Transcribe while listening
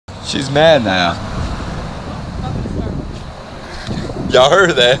She's mad now. Y'all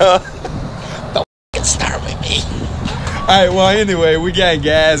heard that, huh? Don't f***ing start with me. Alright, well, anyway, we got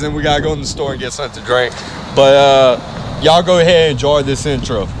gas and we gotta go in the store and get something to drink. But, y'all go ahead and enjoy this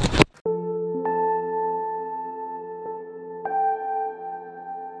intro.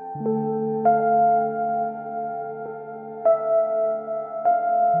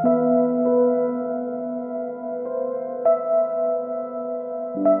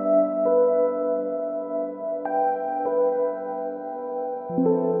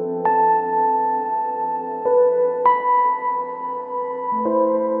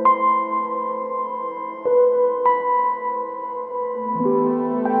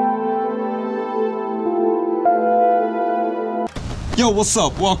 Yo, what's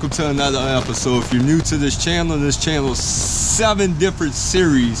up? Welcome to another episode. If you're new to this channel 7 different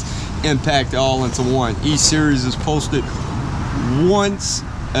series impact all into one. Each series is posted once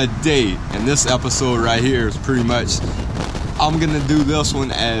a day, and this episode right here is pretty much, I'm gonna do this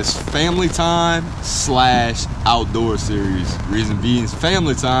one as family time / outdoor series. Reason being is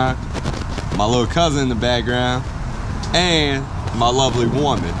family time, my little cousin in the background, and my lovely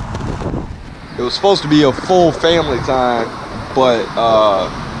woman. It was supposed to be a full family time, but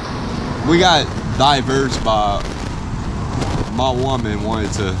we got diverged by my woman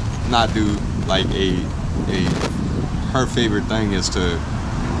wanted to not do like her favorite thing is to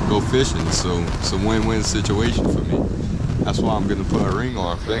go fishing, so it's a win-win situation for me. That's why I'm gonna put a ring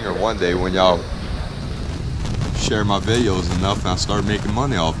on her finger one day when y'all share my videos enough and I start making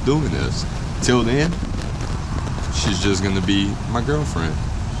money off doing this. Till then, she's just gonna be my girlfriend.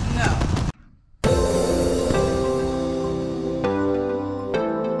 No.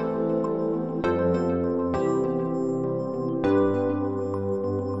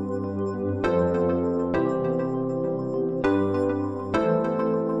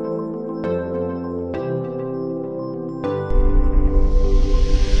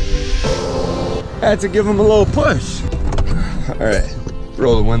 I had to give him a little push. All right,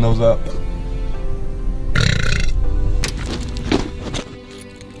 roll the windows up.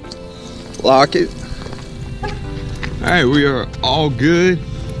 Lock it. All right, we are all good.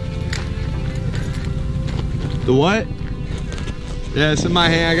 The what? Yeah, it's in my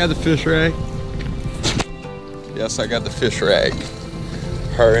hand. I got the fish rag. Yes, I got the fish rag.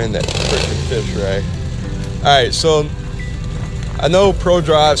 Her in that freaking fish rag. All right, so I know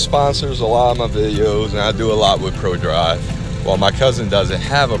ProDrive sponsors a lot of my videos, and I do a lot with ProDrive. Well, my cousin doesn't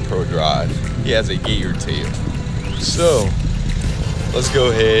have a ProDrive. He has a gator tail. So, let's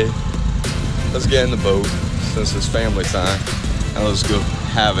go ahead. Let's get in the boat, since it's family time. And let's go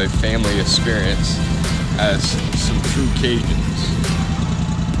have a family experience as some true Cajuns.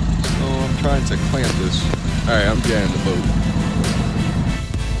 So, I'm trying to clamp this. Alright, I'm getting in the boat.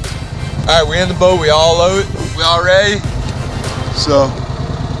 Alright, we in the boat. We all loaded. We all ready? So,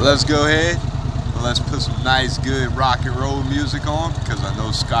 let's go ahead and let's put some nice, good rock and roll music on, because I know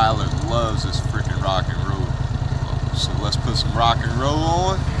Skylar loves this freaking rock and roll. So let's put some rock and roll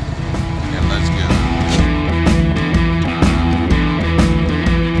on, and let's go.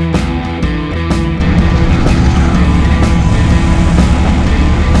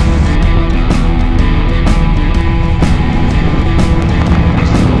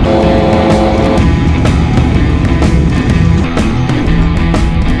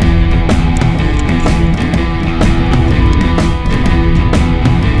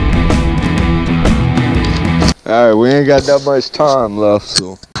 Alright, we ain't got that much time left,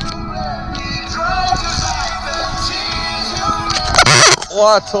 so. Oh,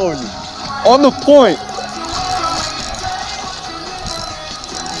 I told you. On the point.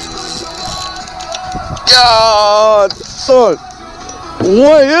 God, son.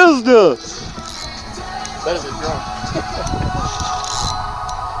 What is this? That is a drum.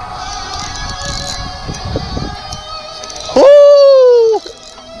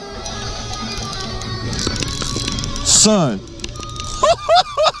 Son.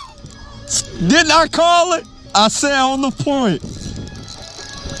 Didn't I call it? I said on the point.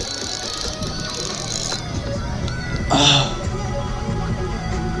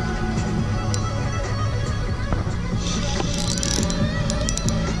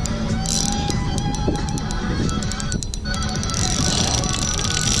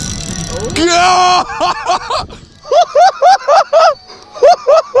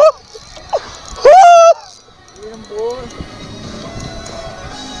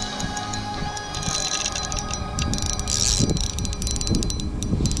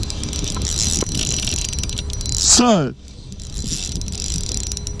 Son.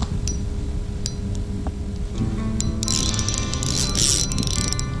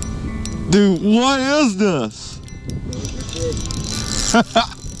 Dude, what is this?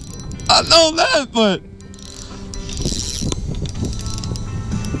 I know that, but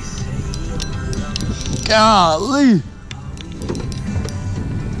golly.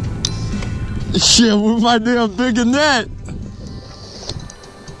 Shit, we might damn big in that.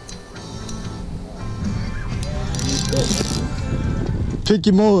 Pick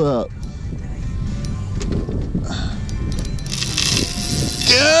your motor up.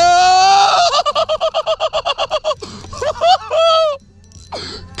 Yeah!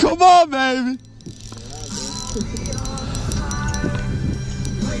 Come on, baby.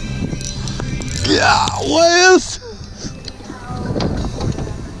 Yeah, what is?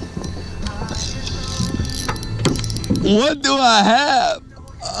 What do I have?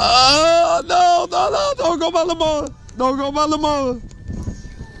 Oh, no, don't go by the motor. Don't go by the motor.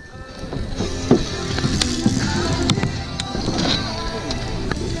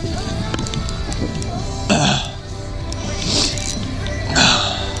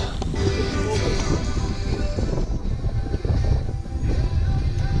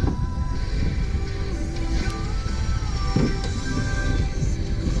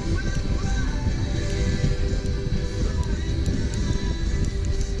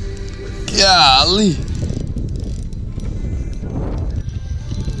 Golly.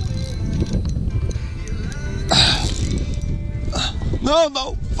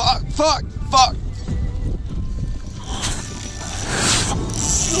 No, fuck.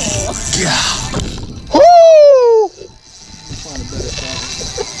 Yeah. Woo!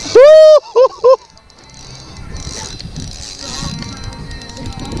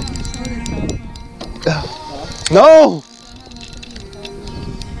 No.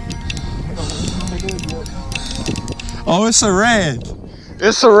 Oh, it's a red.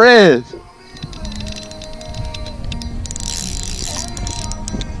 It's a red.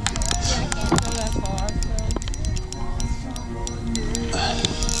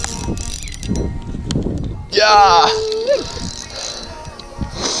 Yeah.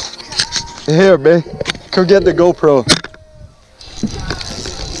 Here, babe. Come get the GoPro.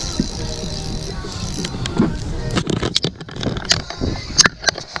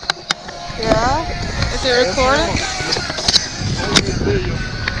 Yeah? Is it recording?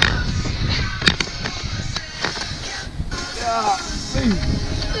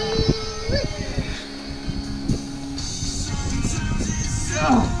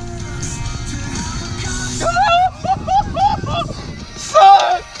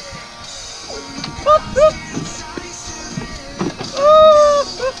 Son!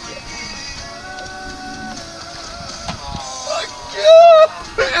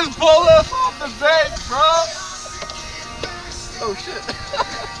 It's pull us off the bank, bro. Oh shit.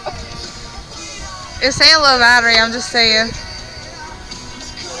 It's saying low battery, I'm just saying.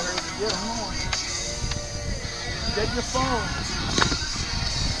 Get your phone.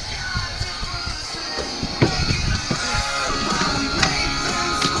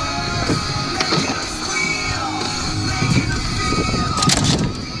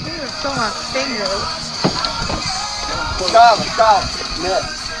 It's on my fingers. Stop.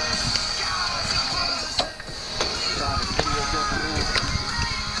 Next.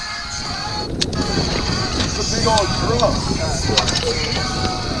 It's a big old drum.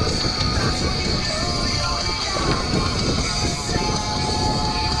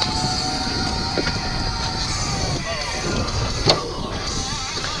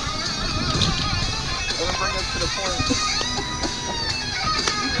 Bring us to the point.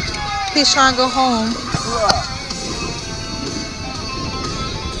 He's trying to go home.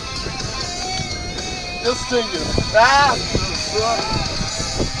 This thing is fast, bro.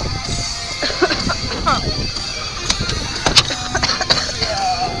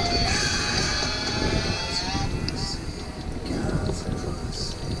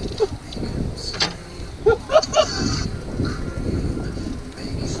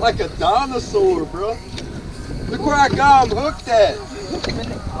 It's like a dinosaur, bro. Look where I got him hooked at.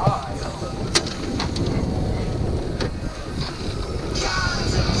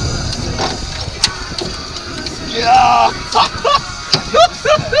 Yeah.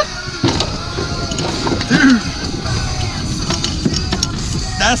 Dude,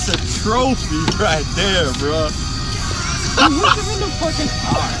 that's a trophy right there, bro. Look him in the fucking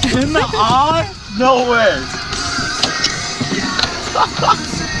eye. In the eye? No way.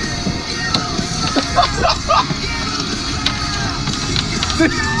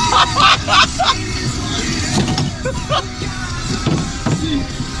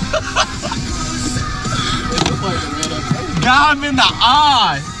 Got him in the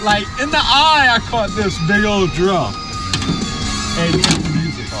eye. Like, in the eye, I caught this big old drum. Hey, turn the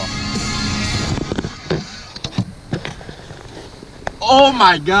music off. Oh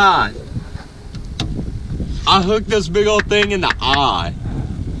my God. I hooked this big old thing in the eye.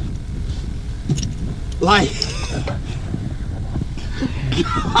 Like.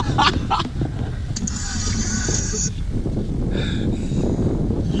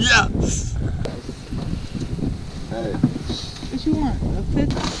 Yes. Hey. What you want? A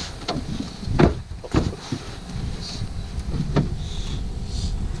fish?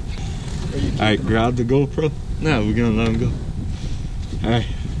 Alright, grab the GoPro. No, we're gonna let him go. Alright.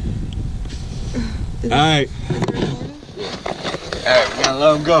 Alright. Alright, we're gonna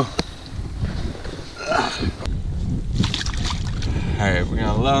let him go. Alright, we're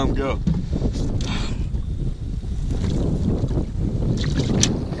gonna let him go.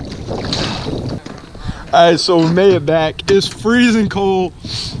 Alright, so we made it back. It's freezing cold.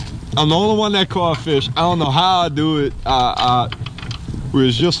 I'm the only one that caught fish. I don't know how I do it. We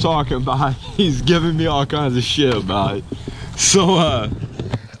was just talking about it. He's giving me all kinds of shit about it. So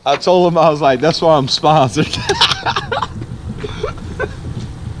I told him, I was like, that's why I'm sponsored.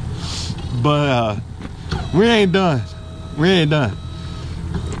 But we ain't done. We ain't done.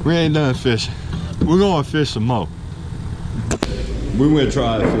 We ain't done fishing. We're gonna fish some more. We went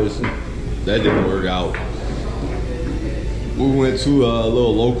try fishing. That didn't work out. We went to a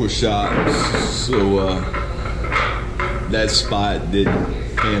little local shop, so that spot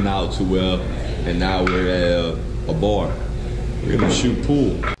didn't pan out too well, and now we're at a bar. We're gonna shoot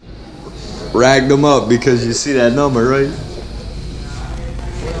pool. Ragged them up because you see that number, right?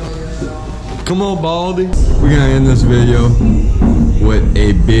 Come on, Baldy. We're gonna end this video with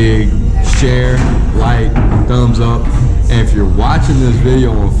a big share, like, thumbs up. And if you're watching this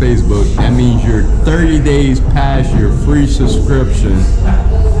video on Facebook, that means you're 30 days past your free subscription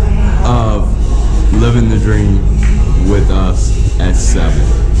of Living the Dream with us at 7.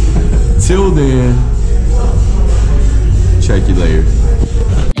 Till then, check you later.